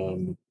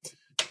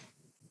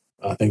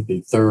 I think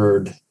the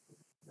third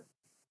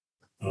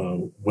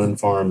wind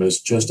farm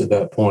is just at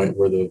that point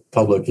where the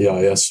public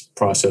EIS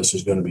process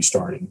is going to be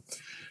starting.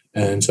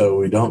 And so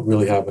we don't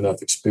really have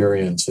enough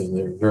experience, and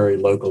they're very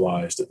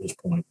localized at this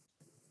point.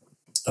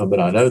 But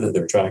I know that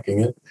they're tracking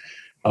it,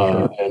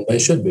 and they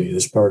should be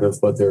as part of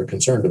what they're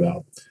concerned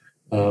about.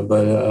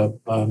 But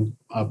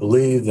I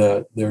believe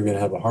that they're going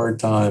to have a hard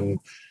time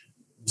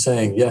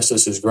saying, yes,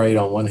 this is great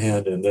on one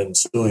hand, and then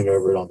suing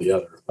over it on the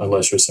other,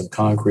 unless there's some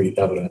concrete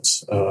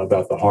evidence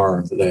about the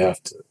harm that they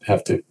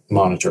have to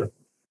monitor.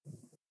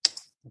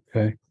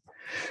 Okay.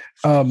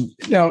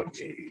 Now,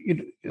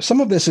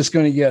 some of this is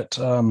going to get,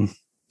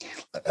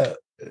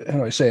 how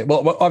do I say it?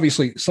 Well,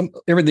 obviously,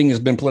 everything has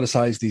been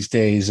politicized these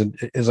days. And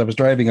as I was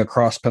driving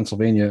across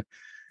Pennsylvania,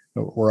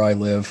 where I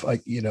live,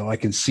 I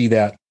can see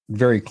that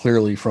very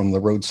clearly from the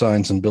road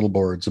signs and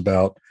billboards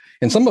about,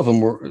 and some of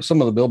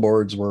the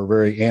billboards were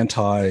very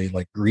anti,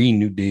 like Green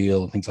New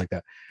Deal and things like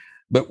that.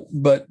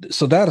 But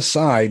so that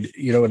aside,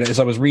 and as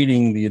I was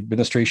reading the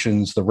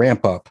administration's The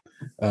Ramp Up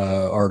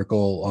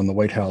article on the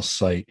White House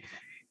site,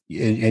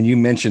 and you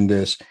mentioned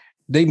this,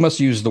 they must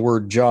use the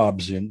word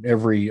jobs in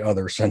every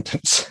other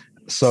sentence.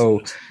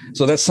 So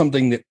that's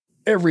something that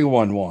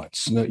everyone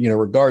wants,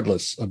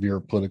 regardless of your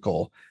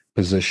political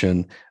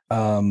position.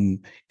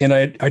 And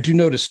I do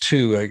notice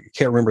too, I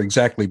can't remember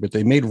exactly, but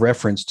they made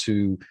reference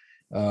to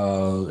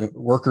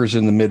workers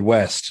in the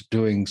Midwest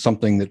doing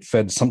something that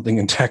fed something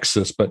in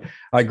Texas. But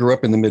I grew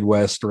up in the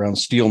Midwest around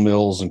steel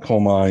mills and coal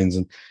mines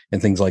and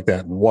things like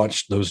that, and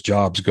watched those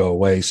jobs go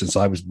away since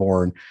I was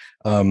born.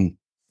 I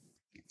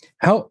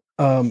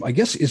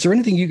guess, is there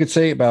anything you could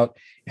say about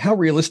how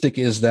realistic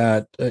is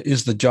that?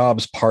 Is the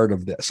jobs part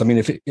of this? I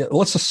mean,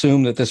 let's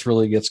assume that this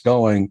really gets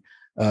going,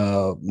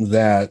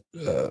 that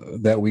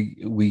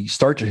we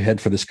start to head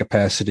for this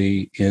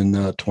capacity in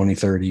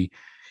 2030.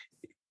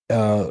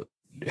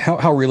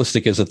 How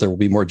realistic is it there will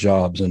be more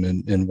jobs, and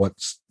in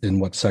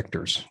what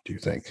sectors do you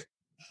think?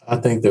 I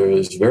think there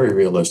is very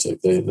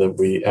realistic that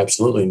we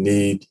absolutely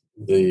need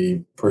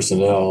the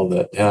personnel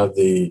that have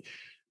the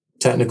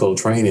technical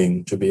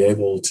training to be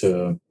able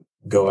to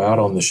go out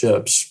on the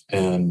ships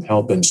and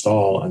help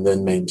install and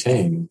then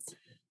maintain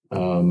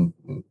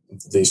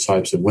these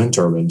types of wind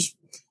turbines.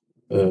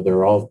 There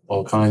are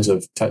all kinds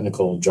of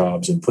technical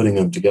jobs in putting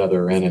them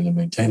together and in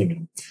maintaining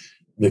them.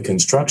 The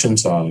construction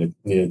side,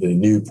 the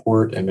new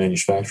port and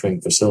manufacturing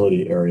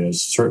facility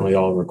areas certainly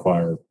all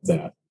require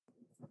that.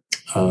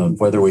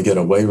 Whether we get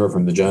a waiver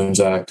from the Jones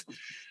Act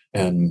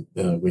and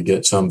we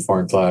get some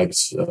foreign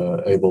flags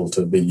able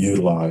to be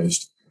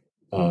utilized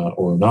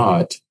or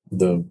not,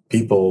 the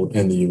people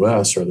in the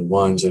U.S. are the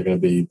ones that are going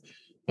to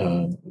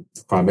be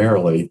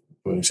primarily,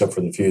 except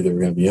for the few that are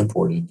going to be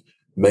imported,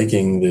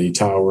 making the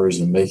towers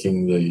and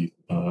making the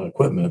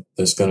equipment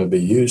that's going to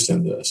be used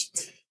in this.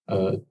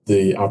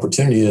 The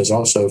opportunity is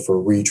also for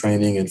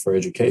retraining and for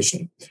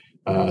education.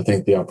 I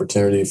think the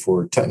opportunity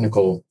for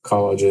technical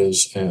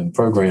colleges and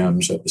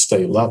programs at the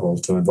state level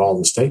to involve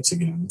the states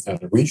again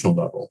at a regional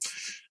level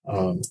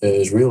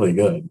is really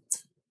good.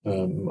 I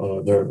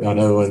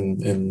know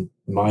in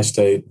my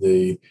state,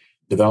 the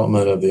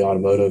development of the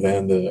automotive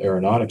and the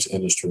aeronautics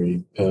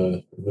industry,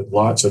 with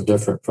lots of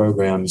different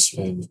programs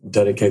and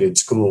dedicated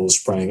schools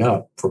sprang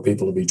up for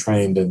people to be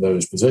trained in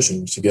those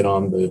positions to get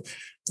on the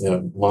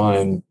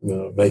line,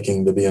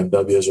 making the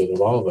BMWs or the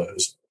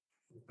Volvos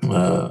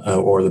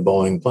or the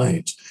Boeing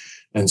planes.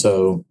 And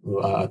so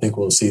I think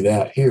we'll see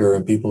that here,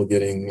 and people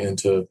getting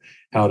into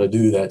how to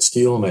do that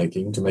steel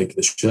making to make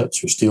the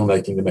ships, or steel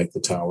making to make the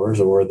towers,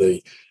 or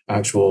the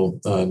actual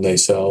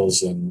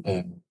nacelles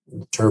and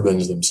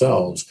turbines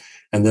themselves,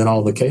 and then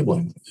all the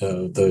cabling.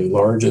 The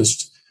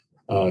largest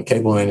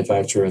cable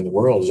manufacturer in the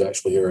world is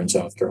actually here in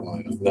South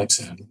Carolina,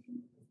 Nexen,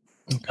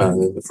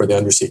 for the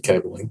undersea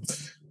cabling.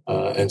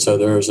 And so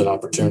there's an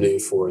opportunity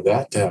for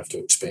that to have to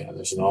expand.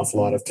 There's an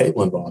awful lot of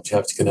cable involved. You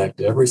have to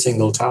connect every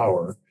single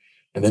tower,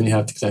 and then you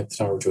have to connect the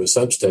tower to a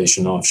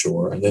substation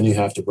offshore, and then you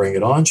have to bring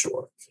it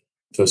onshore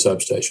to a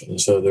substation. And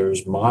so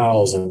there's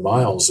miles and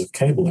miles of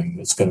cabling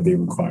that's going to be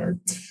required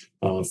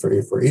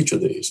for each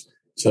of these.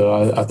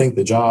 So I think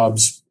the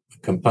jobs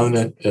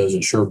component is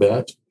a sure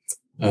bet.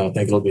 I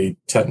think it'll be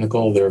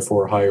technical,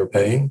 therefore higher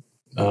paying.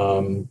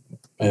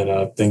 And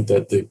I think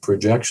that the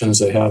projections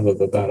they have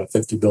of about a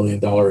 $50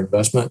 billion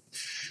investment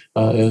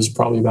is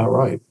probably about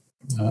right.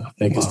 I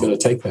think it's going to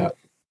take that.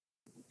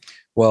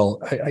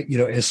 Well,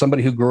 as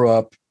somebody who grew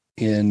up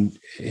in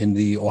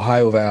the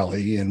Ohio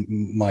Valley, and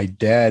my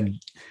dad,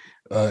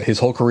 his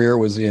whole career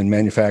was in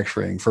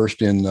manufacturing,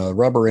 first in the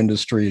rubber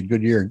industry at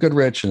Goodyear and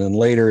Goodrich, and then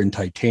later in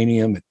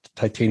titanium at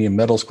Titanium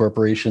Metals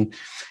Corporation.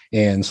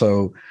 And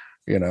so,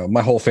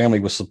 my whole family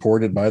was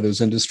supported by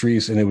those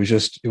industries, and it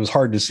was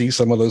hard to see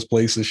some of those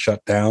places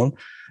shut down.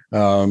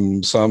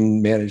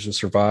 Some managed to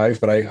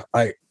survive, but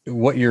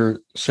what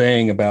you're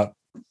saying about,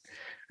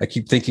 I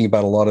keep thinking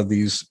about a lot of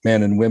these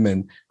men and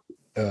women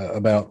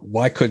about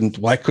why couldn't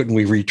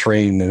we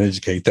retrain and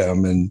educate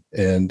them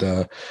and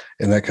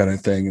that kind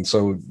of thing. And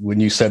so when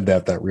you said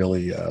that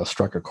really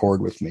struck a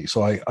chord with me.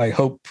 So I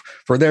hope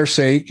for their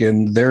sake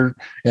and the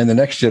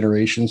next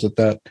generations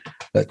that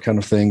kind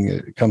of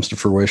thing comes to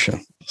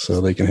fruition,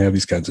 so they can have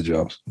these kinds of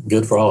jobs.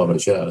 Good for all of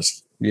us,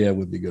 yes. Yeah, it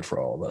would be good for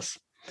all of us.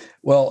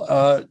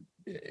 Well,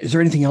 is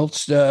there anything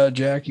else,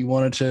 Jack, you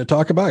wanted to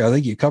talk about? I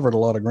think you covered a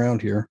lot of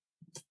ground here.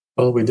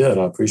 Well, we did.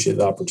 I appreciate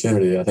the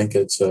opportunity. I think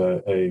it's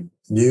a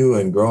new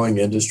and growing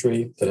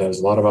industry that has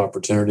a lot of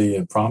opportunity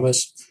and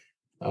promise.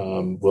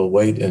 We'll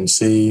wait and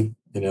see,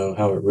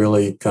 how it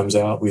really comes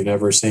out. We've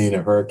never seen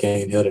a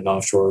hurricane hit an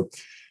offshore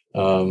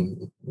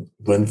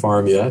wind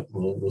farm yet.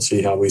 We'll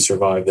see how we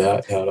survive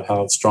that.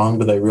 How strong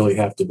do they really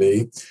have to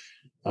be?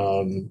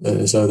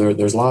 And so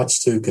there's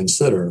lots to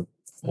consider.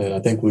 And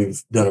I think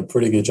we've done a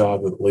pretty good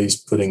job of at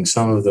least putting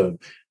some of the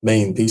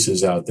main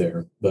pieces out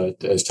there.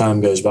 But as time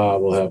goes by,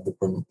 we'll have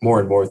more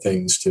and more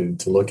things to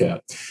look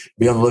at.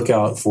 Be on the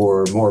lookout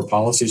for more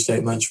policy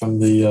statements from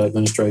the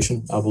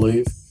administration, I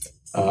believe.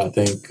 I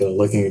think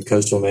looking at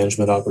coastal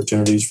management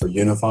opportunities for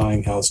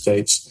unifying how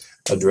states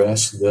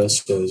address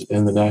this is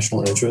in the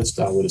national interest.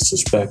 I would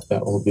suspect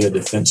that will be a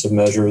defensive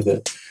measure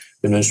that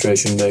the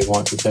administration may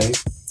want to take.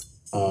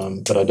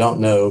 But I don't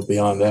know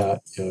beyond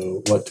that,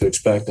 what to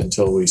expect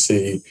until we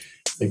see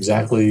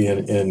exactly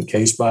in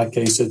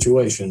case-by-case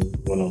situation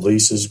when a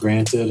lease is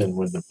granted and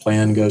when the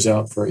plan goes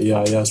out for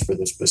EIS for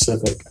the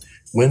specific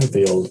wind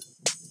field,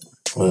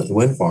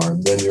 wind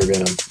farm, then you're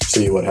going to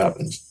see what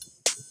happens.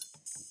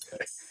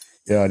 Okay.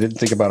 Yeah, I didn't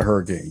think about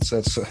hurricanes.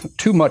 That's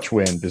too much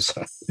wind is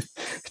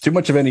too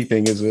much of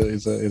anything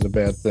is a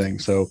bad thing.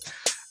 So,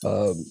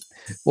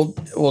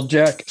 well,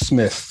 Jack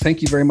Smith,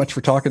 thank you very much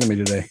for talking to me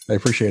today. I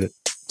appreciate it.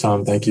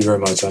 Tom, thank you very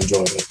much. I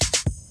enjoyed it.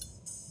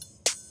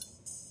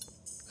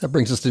 That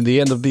brings us to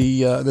the end of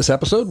this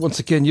episode. Once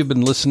again, you've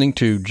been listening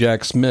to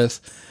Jack Smith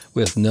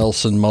with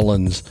Nelson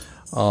Mullins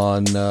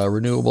on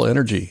renewable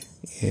energy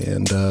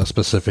and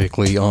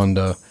specifically on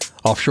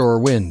offshore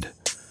wind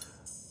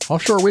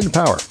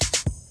power,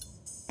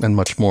 and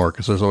much more,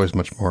 because there's always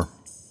much more.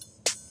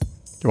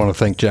 I want to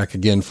thank Jack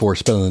again for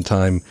spending the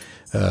time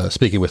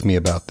speaking with me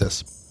about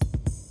this.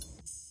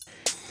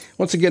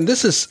 Once again,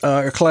 this is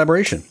a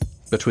collaboration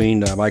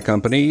between my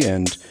company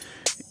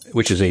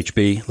which is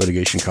HB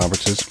Litigation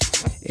Conferences,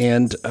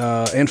 and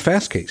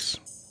Fastcase.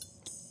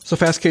 So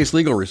Fastcase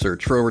Legal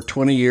Research. For over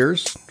 20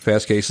 years,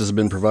 Fastcase has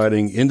been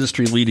providing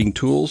industry-leading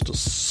tools to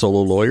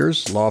solo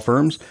lawyers, law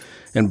firms,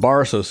 and bar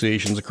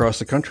associations across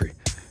the country,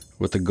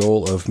 with the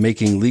goal of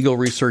making legal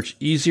research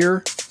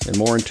easier and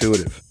more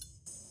intuitive.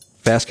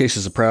 Fastcase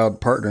is a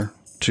proud partner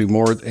to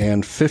more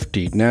than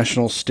 50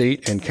 national,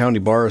 state, and county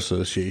bar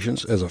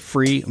associations as a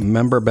free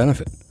member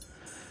benefit.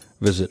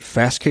 Visit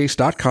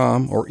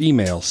fastcase.com or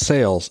email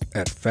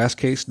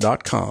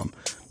sales@fastcase.com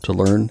to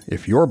learn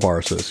if your bar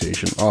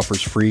association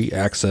offers free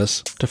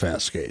access to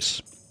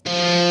Fastcase.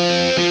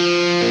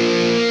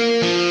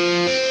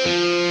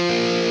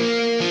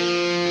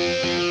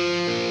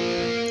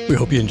 We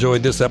hope you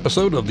enjoyed this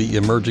episode of the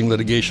Emerging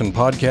Litigation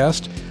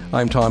Podcast.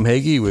 I'm Tom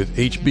Hagee with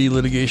HB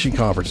Litigation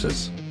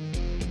Conferences.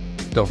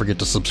 Don't forget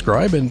to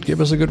subscribe and give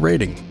us a good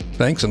rating.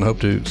 Thanks, and hope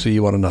to see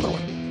you on another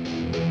one.